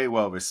 like very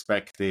well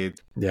respected.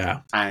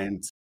 Yeah.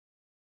 And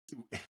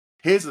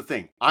here's the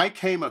thing. I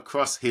came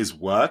across his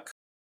work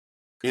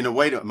in a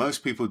way that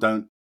most people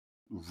don't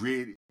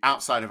really,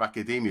 outside of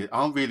academia,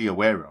 aren't really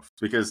aware of.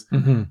 Because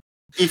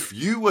if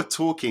you were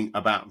talking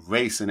about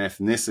race and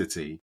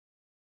ethnicity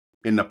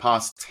in the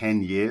past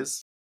 10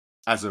 years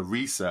as a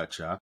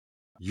researcher,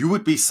 you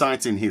would be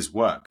citing his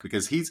work,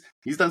 because he's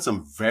done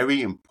some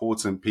very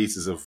important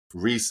pieces of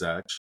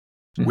research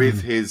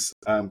with his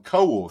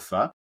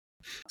co-author.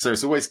 So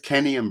it's always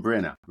Kenny and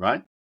Briner,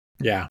 right?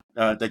 Yeah.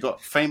 They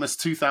got famous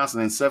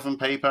 2007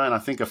 paper, and I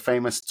think a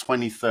famous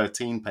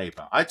 2013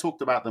 paper. I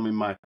talked about them in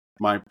my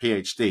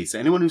PhD. So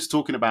anyone who's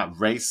talking about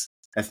race,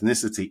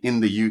 ethnicity in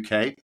the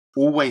UK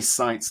always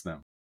cites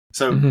them.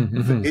 So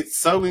it's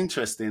so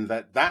interesting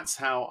that that's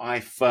how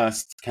I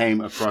first came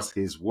across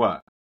his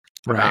work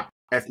about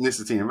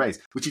ethnicity and race,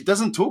 which he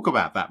doesn't talk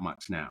about that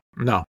much now.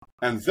 No.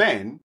 And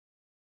then,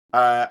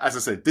 as I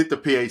said, did the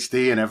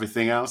PhD and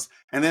everything else.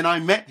 And then I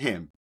met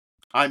him.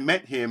 I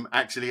met him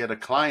actually at a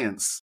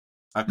client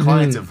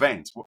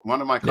event.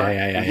 One of my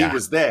clients, and he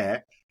was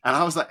there. And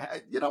I was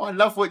like, you know, I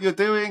love what you're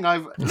doing. I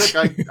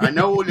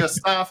know all your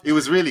stuff. It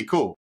was really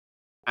cool.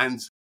 And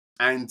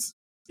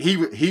he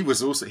was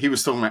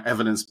talking about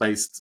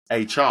evidence-based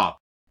HR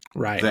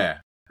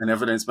there, and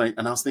evidence-based.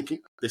 And I was thinking,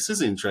 this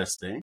is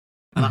interesting.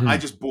 And I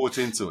just bought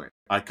into it.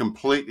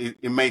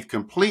 It made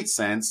complete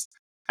sense.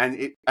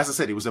 And as I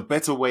said, it was a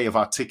better way of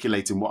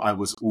articulating what I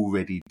was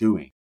already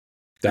doing.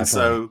 Definitely. And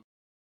so,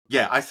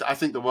 yeah, I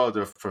think the world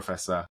of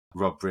Professor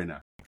Rob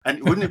Briner.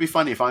 And wouldn't it be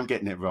funny if I'm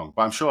getting it wrong?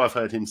 But I'm sure I've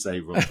heard him say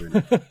Rob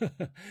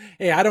Briner.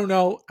 Hey, I don't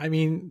know. I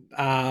mean,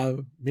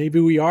 maybe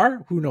we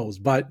are. Who knows?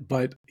 But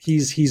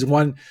he's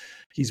one.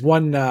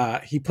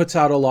 he puts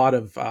out a lot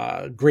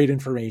of great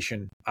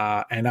information,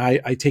 and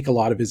I take a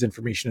lot of his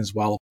information as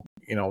well.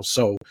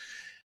 So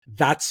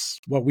that's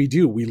what we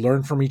do. We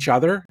learn from each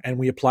other and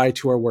we apply it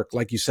to our work,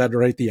 like you said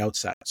right at the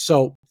outset.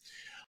 So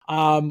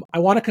I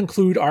want to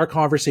conclude our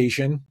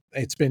conversation.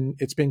 It's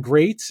been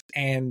great,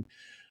 and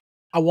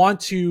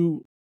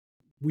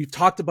we've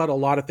talked about a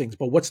lot of things,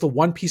 but what's the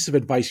one piece of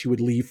advice you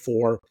would leave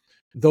for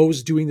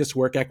those doing this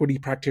work, equity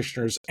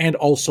practitioners, and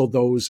also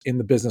those in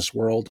the business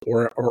world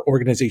or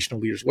organizational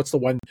leaders? What's the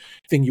one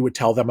thing you would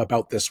tell them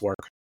about this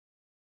work?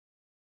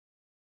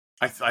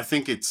 I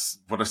think it's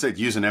what I said,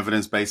 use an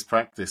evidence-based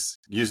practice,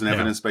 use an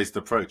evidence-based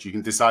approach. You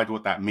can decide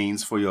what that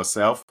means for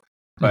yourself,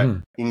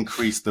 but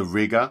increase the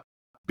rigor,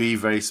 be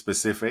very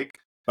specific.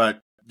 But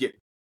yeah,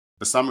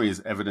 the summary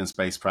is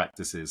evidence-based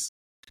practices.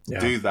 Yeah.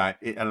 Do that.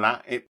 Do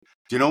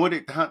you know what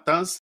it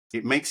does?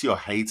 It makes your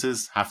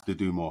haters have to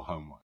do more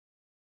homework.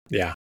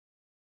 Yeah.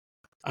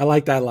 I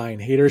like that line.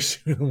 Haters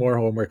do more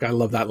homework. I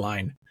love that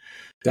line.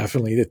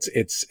 Definitely.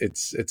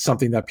 It's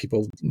something that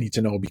people need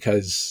to know,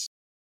 because,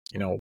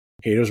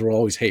 haters will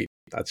always hate.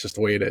 That's just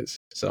the way it is.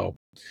 So,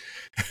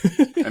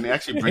 and it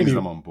actually brings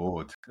them on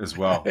board as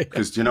well.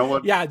 Because do you know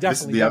what? Yeah,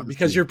 definitely.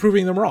 Because you're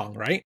proving them wrong,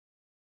 right?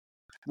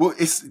 Well,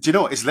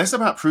 it's less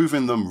about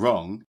proving them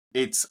wrong.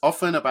 It's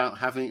often about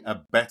having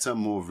a better,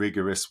 more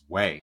rigorous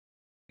way.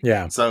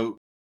 Yeah. So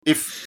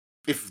if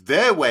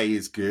their way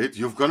is good,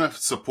 you're going to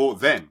support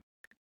them.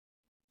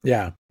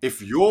 Yeah.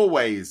 If your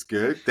way is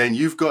good, then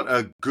you've got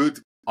a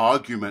good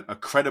argument, a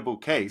credible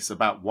case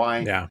about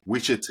why we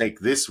should take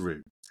this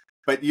route.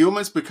 But you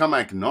almost become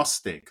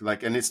agnostic,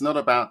 and it's not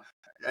about,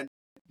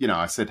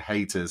 I said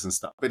haters and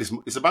stuff, but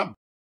it's about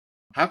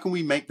how can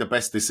we make the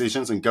best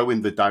decisions and go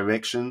in the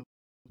direction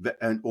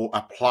or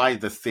apply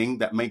the thing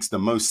that makes the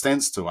most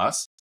sense to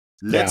us.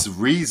 Let's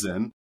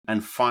reason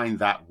and find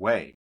that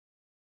way.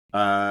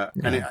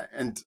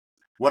 And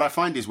what I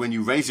find is when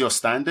you raise your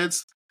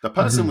standards, the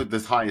person with the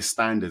highest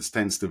standards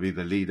tends to be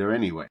the leader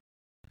anyway.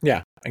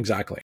 Yeah,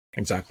 exactly.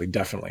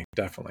 Definitely.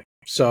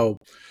 So,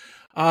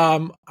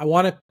 I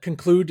want to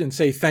conclude and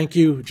say thank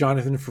you,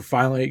 Jonathan, for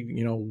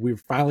we're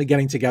finally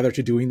getting together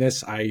to doing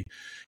this. I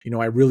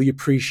really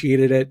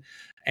appreciated it,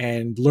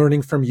 and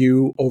learning from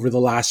you over the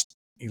last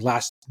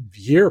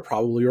year,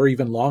 probably, or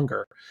even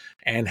longer,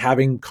 and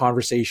having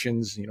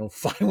conversations,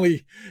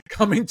 finally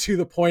coming to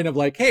the point of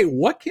hey,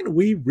 what can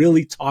we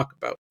really talk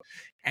about?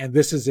 And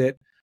this is it.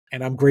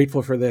 And I'm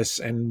grateful for this,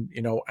 and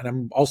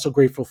I'm also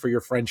grateful for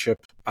your friendship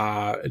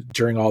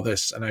during all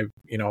this, and I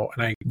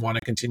want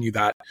to continue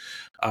that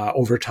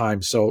over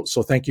time. So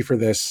thank you for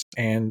this,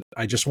 and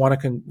I just want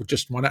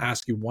to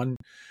ask you one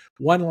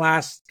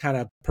last kind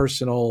of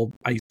personal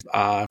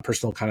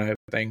kind of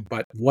thing.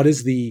 But what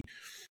is the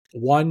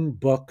one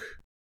book?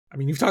 I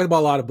mean, you've talked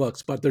about a lot of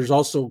books, but there's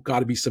also got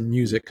to be some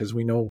music, because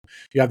we know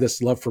you have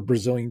this love for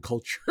Brazilian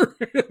culture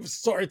of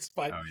sorts.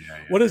 But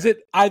what is it?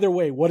 Either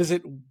way, what is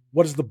it?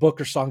 What is the book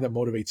or song that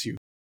motivates you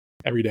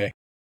every day?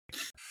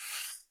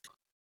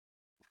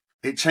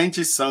 It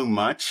changes so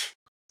much.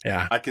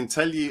 Yeah, I can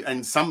tell you,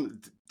 and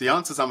the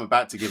answers I'm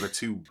about to give are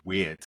too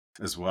weird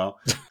as well.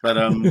 But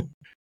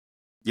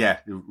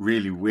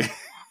really weird,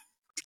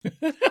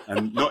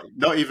 and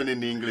not even in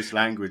the English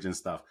language and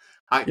stuff.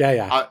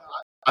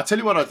 I'll tell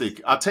you what I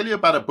think. I'll tell you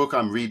about a book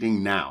I'm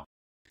reading now.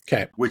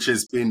 Okay. Which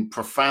has been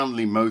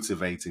profoundly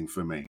motivating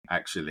for me,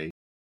 actually.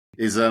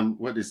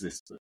 What is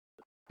this book?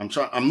 I'm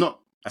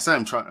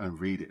trying to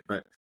read it,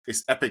 but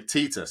it's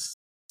Epictetus,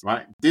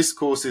 right?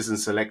 Discourses and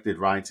Selected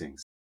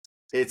Writings.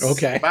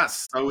 It's about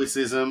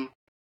Stoicism.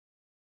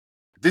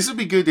 This would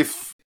be good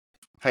if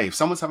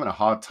someone's having a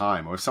hard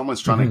time, or if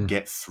someone's trying to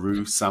get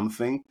through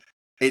something,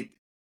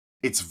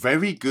 it's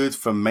very good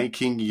for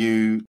making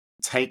you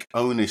take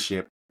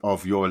ownership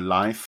of your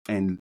life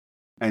and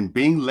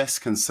being less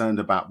concerned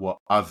about what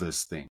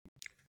others think.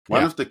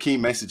 One of the key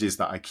messages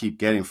that I keep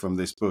getting from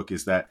this book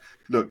is that,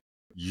 look,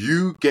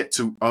 you get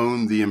to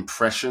own the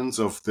impressions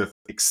of the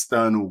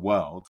external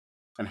world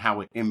and how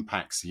it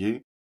impacts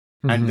you.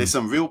 And there's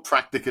some real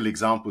practical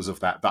examples of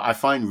that I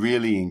find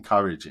really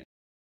encouraging.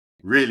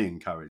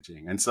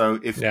 And so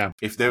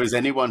if there is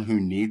anyone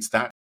who needs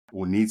that,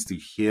 or needs to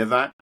hear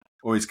that,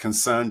 or is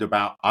concerned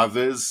about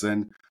others,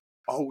 and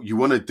you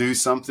want to do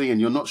something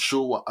and you're not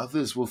sure what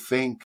others will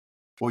think,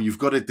 or you've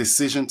got a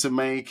decision to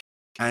make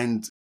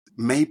and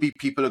maybe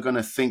people are going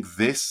to think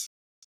this.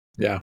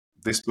 Yeah.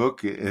 This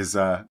book is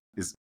I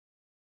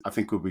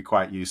think would be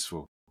quite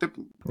useful.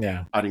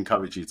 Yeah. I'd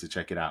encourage you to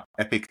check it out.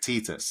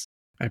 Epictetus,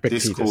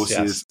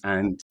 Discourses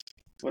and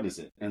what is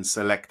it? And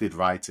Selected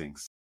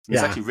Writings.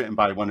 It's actually written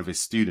by one of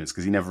his students,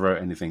 because he never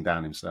wrote anything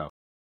down himself.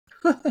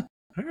 All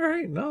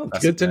right. No, it's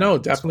good to know.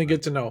 Definitely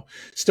good to know.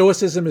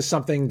 Stoicism is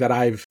something that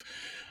I've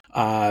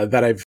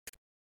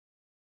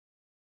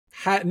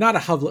had, not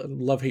a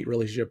love-hate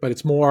relationship, but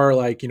it's more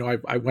like,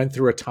 I went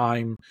through a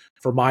time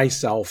for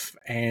myself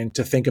and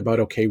to think about,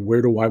 okay,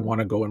 where do I want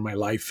to go in my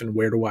life, and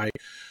where do I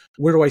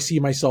see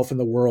myself in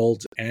the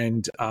world?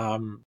 And,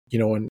 and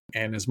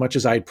as much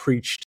as I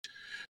preached,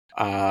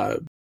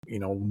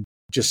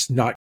 just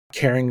not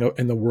caring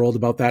in the world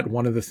about that,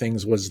 one of the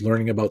things was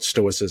learning about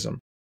Stoicism.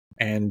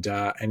 And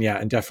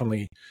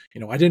definitely,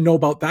 I didn't know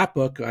about that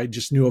book. I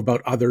just knew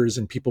about others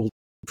and people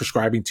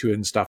prescribing to it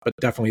and stuff, but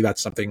definitely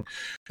that's something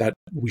that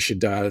we should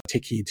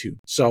take heed to.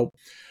 So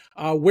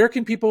where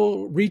can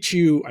people reach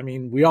you? I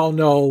mean, we all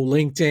know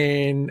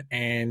LinkedIn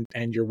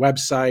and your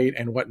website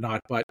and whatnot,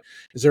 but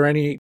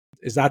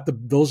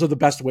those are the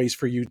best ways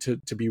for you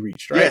to be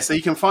reached, right? Yeah, so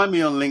you can find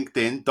me on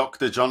LinkedIn,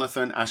 Dr.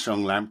 Jonathan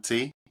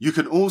Ashtong-Lamptey. You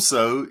can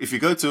also, if you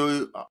go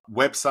to a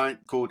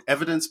website called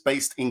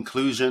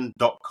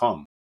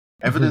evidencebasedInclusion.com,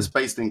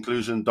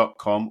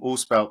 evidencebasedInclusion.com, all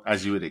spelled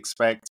as you would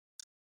expect.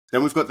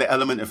 Then we've got the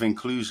Element of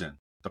Inclusion,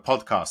 the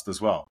podcast as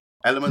well,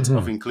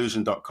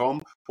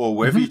 elementofinclusion.com, or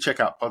wherever you check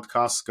out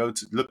podcasts, go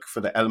to look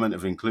for the Element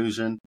of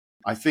Inclusion.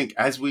 I think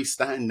as we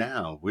stand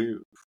now,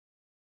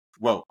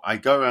 I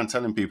go around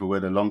telling people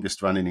we're the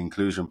longest running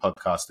inclusion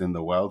podcast in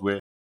the world.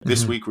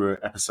 This week we're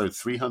at episode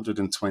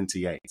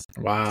 328.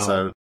 Wow.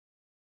 So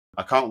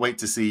I can't wait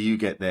to see you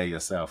get there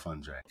yourself,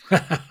 Andre.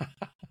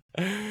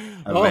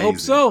 Well, hope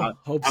so.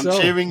 I'm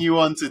cheering you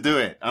on to do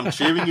it.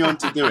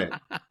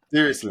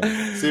 Seriously.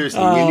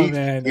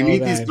 We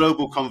need these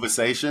global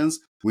conversations.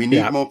 We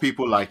need more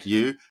people like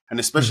you, and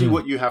especially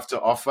what you have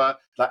to offer.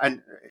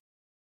 And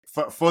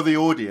for the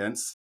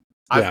audience,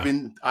 I've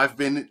been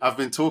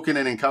talking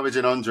and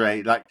encouraging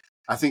Andre. Like,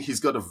 I think he's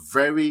got a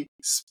very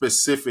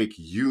specific,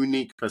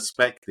 unique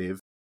perspective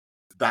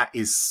that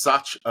is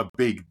such a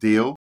big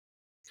deal,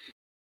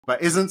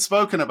 but isn't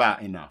spoken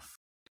about enough.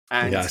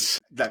 And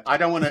I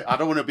don't want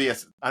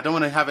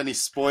to have any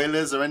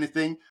spoilers or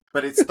anything,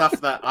 but it's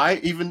stuff that I,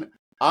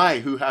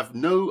 who have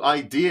no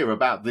idea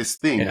about this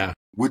thing,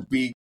 would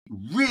be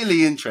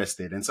really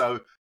interested. And so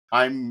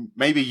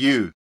maybe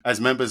you,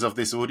 as members of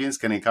this audience,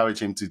 can encourage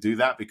him to do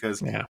that,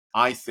 because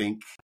I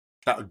think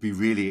that would be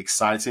really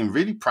exciting,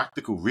 really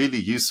practical, really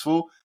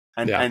useful.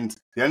 And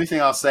the only thing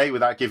I'll say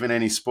without giving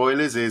any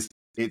spoilers is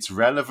it's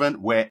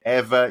relevant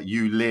wherever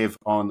you live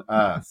on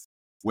Earth,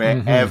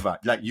 wherever.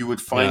 Like, you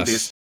would find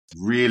this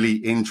really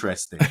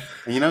interesting.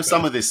 And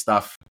some of this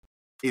stuff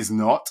is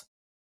not.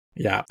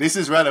 Yeah. This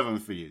is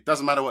relevant for you.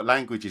 Doesn't matter what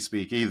language you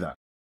speak either.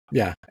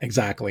 Yeah,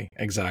 exactly.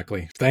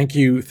 Thank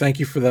you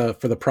for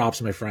the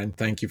props, my friend.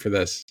 Thank you for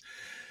this.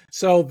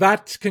 So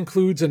that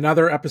concludes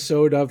another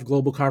episode of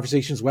Global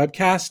Conversations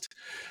webcast.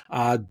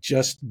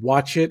 Just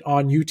watch it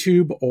on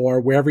YouTube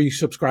or wherever you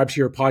subscribe to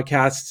your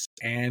podcasts.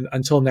 And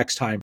until next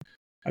time,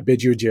 I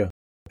bid you adieu.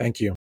 Thank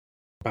you.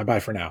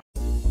 Bye-bye for now.